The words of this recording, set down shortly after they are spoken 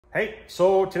Hey,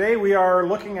 so today we are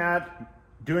looking at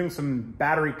doing some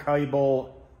battery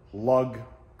cable lug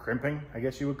crimping, I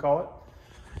guess you would call it.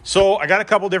 So I got a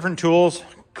couple different tools.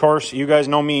 Of course, you guys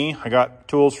know me. I got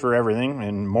tools for everything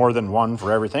and more than one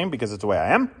for everything because it's the way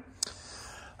I am.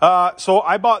 So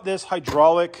I bought this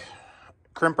hydraulic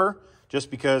crimper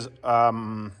just because,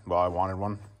 well, I wanted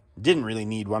one. Didn't really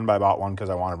need one, but I bought one because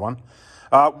I wanted one.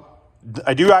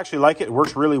 I do actually like it. It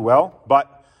works really well,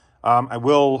 but I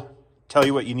will tell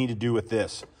you what you need to do with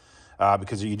this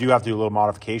because you do have to do a little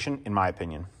modification, in my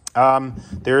opinion.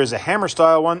 There is a hammer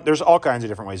style one. There's all kinds of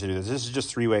different ways to do this. This is just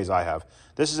 3 ways I have.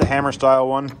 This is a hammer style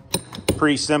one.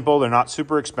 Pretty simple. They're not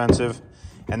super expensive.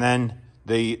 And then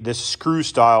this screw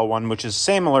style one, which is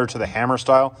similar to the hammer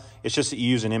style. It's just that you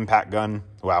use an impact gun.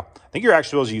 Well, I think you're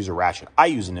actually supposed to use a ratchet. I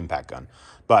use an impact gun,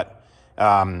 but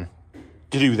to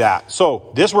do that.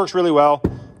 So this works really well.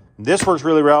 This works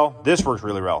really well. This works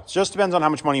really well. It just depends on how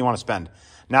much money you want to spend.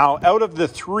 Now, out of the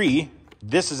three,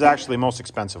 this is actually the most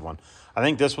expensive one. I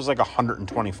think this was like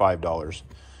 $125.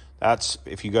 That's,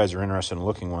 if you guys are interested in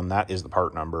looking one, that is the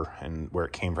part number and where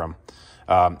it came from.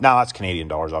 Now, that's Canadian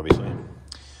dollars, obviously.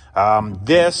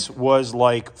 This was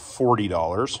like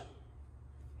 $40.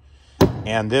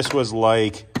 And this was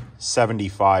like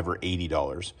 $75 or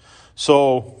 $80.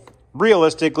 So,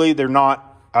 realistically, they're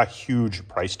not a huge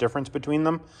price difference between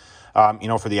them. You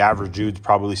know, for the average dude,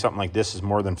 probably something like this is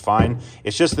more than fine.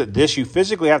 It's just that this, you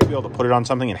physically have to be able to put it on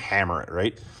something and hammer it,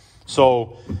 right?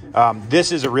 So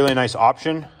this is a really nice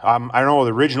option. I don't know,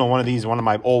 the original one of these, one of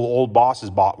my old bosses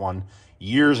bought one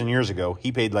years and years ago.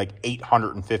 He paid like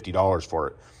 $850 for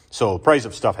it. So the price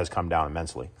of stuff has come down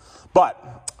immensely.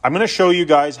 But I'm going to show you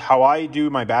guys how I do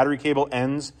my battery cable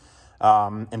ends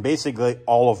and basically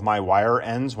all of my wire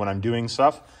ends when I'm doing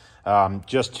stuff.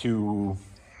 Just to,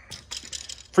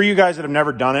 for you guys that have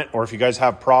never done it, or if you guys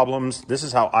have problems, this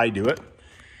is how I do it.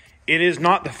 It is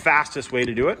not the fastest way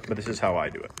to do it, but this is how I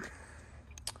do it.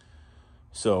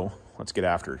 So let's get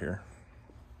after it here.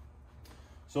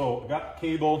 So I've got the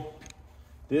cable.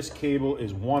 This cable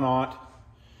is 1/0.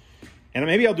 And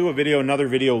maybe I'll do another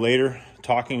video later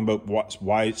talking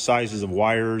about sizes of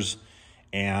wires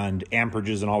and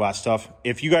amperages and all that stuff.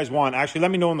 If you guys want, actually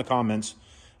let me know in the comments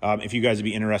if you guys would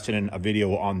be interested in a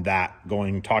video on that,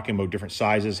 talking about different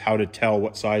sizes, how to tell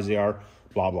what size they are,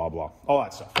 blah, blah, blah, all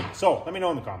that stuff. So let me know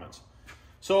in the comments.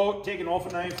 So take an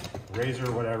Olfa knife,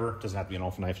 razor, whatever. It doesn't have to be an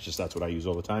Olfa knife, it's just that's what I use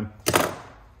all the time.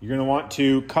 You're gonna want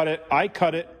to cut it. I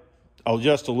cut it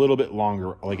just a little bit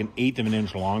longer, like 1/8 of an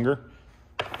inch longer.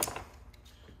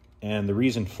 And the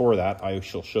reason for that, I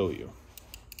shall show you.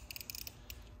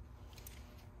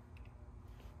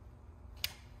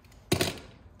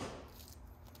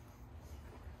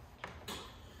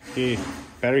 Okay,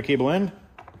 battery cable end.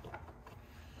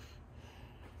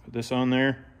 Put this on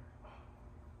there.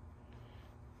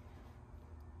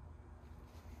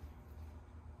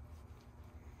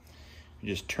 You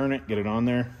just turn it, get it on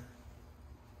there.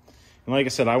 And like I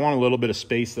said, I want a little bit of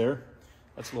space there.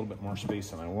 That's a little bit more space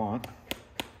than I want.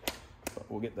 But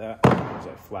we'll get that as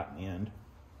I flatten the end.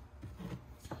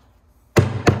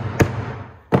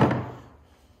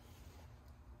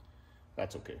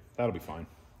 That's okay. That'll be fine.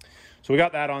 So we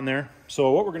got that on there.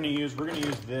 So what we're going to use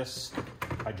this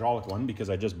hydraulic one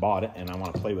because I just bought it and I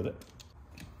want to play with it.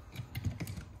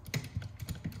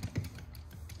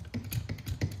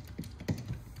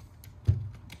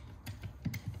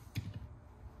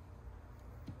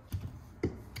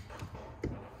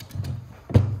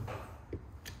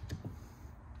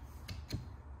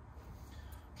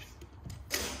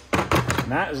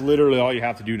 And that is literally all you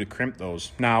have to do to crimp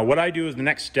those. Now, what I do is the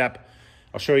next step,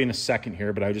 I'll show you in a second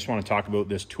here, but I just want to talk about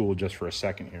this tool just for a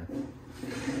second here.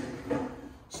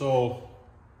 So,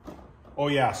 oh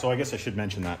yeah, so I guess I should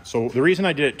mention that. So the reason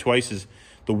I did it twice is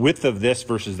the width of this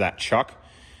versus that chuck.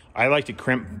 I like to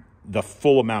crimp the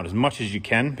full amount, as much as you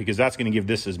can, because that's going to give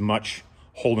this as much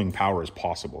holding power as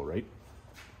possible, right?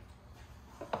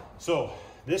 So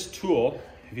this tool,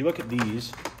 if you look at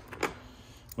these,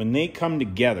 when they come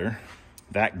together,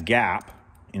 that gap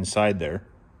inside there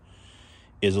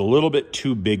is a little bit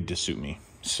too big to suit me.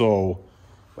 So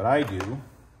what I do,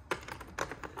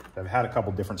 I've had a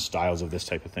couple different styles of this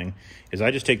type of thing, is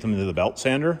I just take them to the belt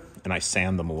sander and I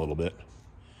sand them a little bit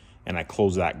and I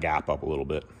close that gap up a little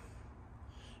bit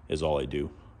is all I do.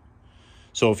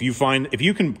 So if you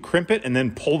can crimp it and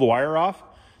then pull the wire off,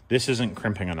 this isn't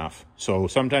crimping enough. So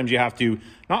sometimes you have to,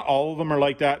 not all of them are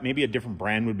like that. Maybe a different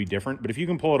brand would be different, but if you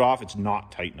can pull it off, it's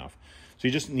not tight enough. So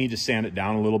you just need to sand it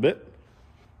down a little bit.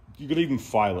 You could even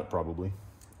file it probably.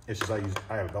 It's just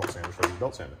I have a belt sander, so I use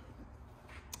belt sander.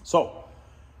 So,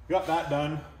 got that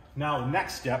done. Now the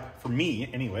next step, for me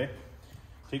anyway,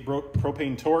 Take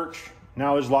propane torch.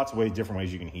 Now there's lots of different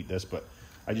ways you can heat this, but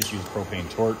I just use propane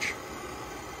torch.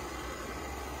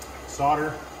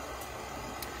 Solder.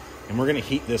 And we're gonna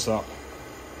heat this up.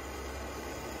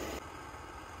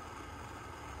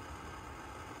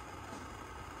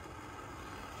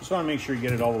 Just wanna make sure you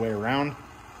get it all the way around.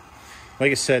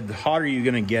 Like I said, the hotter you're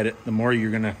gonna get it, the more you're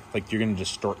gonna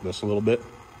distort this a little bit.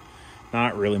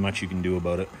 Not really much you can do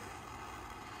about it.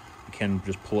 You can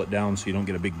just pull it down so you don't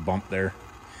get a big bump there.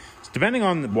 Depending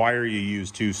on the wire you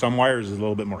use too, some wires is a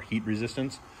little bit more heat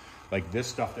resistance. Like this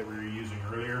stuff that we were using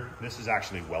earlier, this is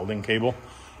actually welding cable,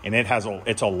 and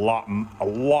it's a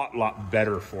lot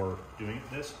better for doing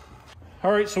this.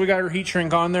 All right, so we got our heat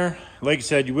shrink on there. Like I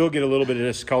said, you will get a little bit of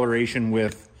discoloration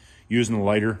with using the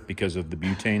lighter because of the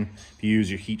butane. If you use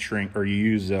your heat shrink or you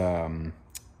use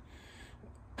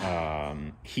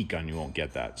heat gun, you won't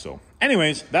get that. So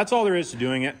anyways, that's all there is to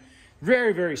doing it.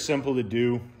 Very, very simple to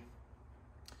do.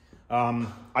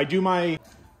 I do my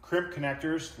crimp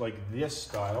connectors like this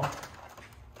style.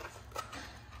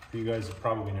 You guys have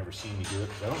probably never seen me do it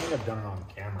because I don't think I've done it on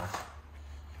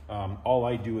camera. All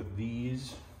I do with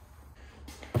these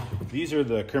are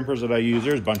the crimpers that I use.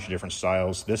 There's a bunch of different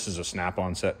styles. This is a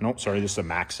snap-on set. Nope, sorry, this is a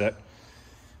max set.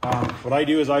 What I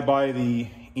do is I buy the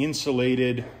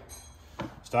insulated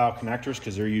style connectors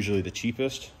because they're usually the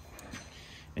cheapest.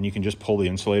 And you can just pull the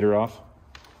insulator off.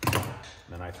 And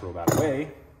then I throw that away.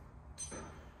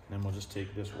 And then we'll just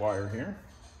take this wire here.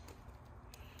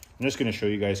 I'm just gonna show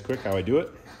you guys quick how I do it.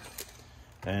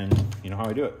 And you know how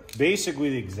I do it. Basically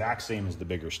the exact same as the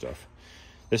bigger stuff.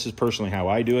 This is personally how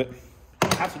I do it.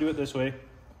 You have to do it this way.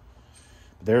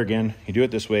 But there again, you do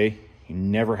it this way, you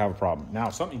never have a problem. Now,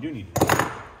 something you do need to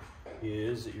do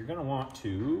is that you're gonna want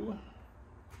to,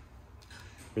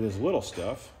 for this little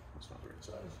stuff, that's not the right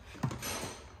size,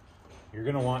 you're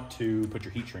gonna want to put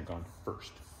your heat shrink on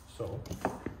first. So,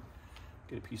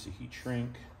 get a piece of heat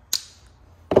shrink.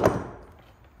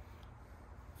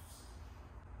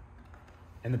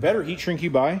 And the better heat shrink you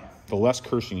buy, the less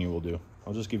cursing you will do.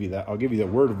 I'll just give you that. I'll give you the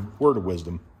word of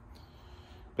wisdom.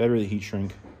 Better the heat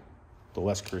shrink, the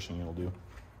less cursing you'll do.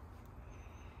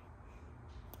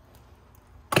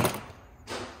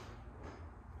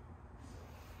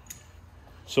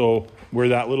 So where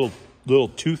that little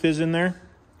tooth is in there,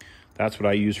 that's what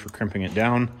I use for crimping it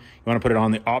down. You want to put it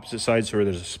on the opposite side so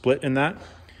there's a split in that.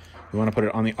 You want to put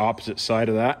it on the opposite side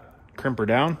of that crimper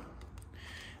down.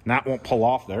 And that won't pull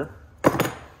off there.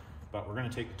 But we're going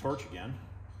to take the torch again.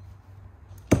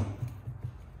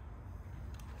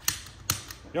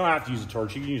 You don't have to use a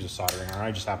torch. You can use a soldering iron.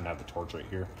 I just happen to have the torch right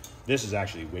here. This is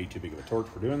actually way too big of a torch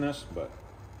for doing this, but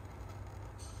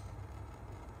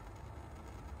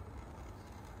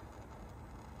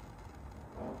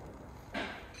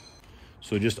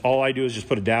so just all I do is just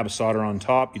put a dab of solder on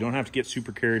top. You don't have to get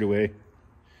super carried away.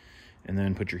 And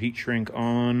then put your heat shrink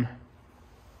on.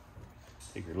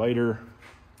 Take your lighter.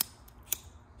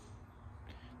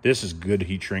 This is good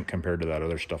heat shrink compared to that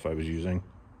other stuff I was using.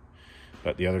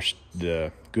 But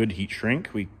the good heat shrink,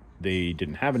 they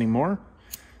didn't have any more.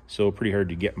 So pretty hard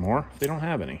to get more if they don't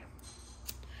have any.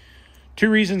 Two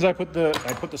reasons I put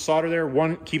the solder there.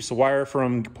 One, keeps the wire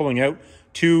from pulling out.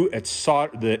 Two, it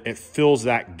fills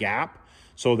that gap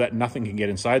so that nothing can get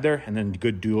inside there. And then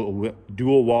good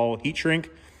dual wall heat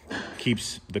shrink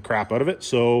keeps the crap out of it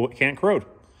so it can't corrode.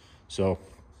 So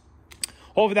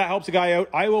hopefully that helps a guy out.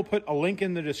 I will put a link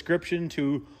in the description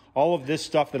to all of this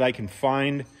stuff that I can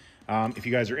find. If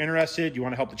you guys are interested, you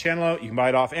want to help the channel out, you can buy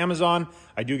it off Amazon.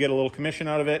 I do get a little commission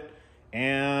out of it.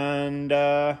 And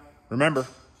remember,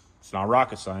 it's not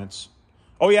rocket science.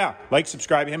 Oh yeah, like,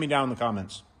 subscribe, hit me down in the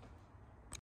comments.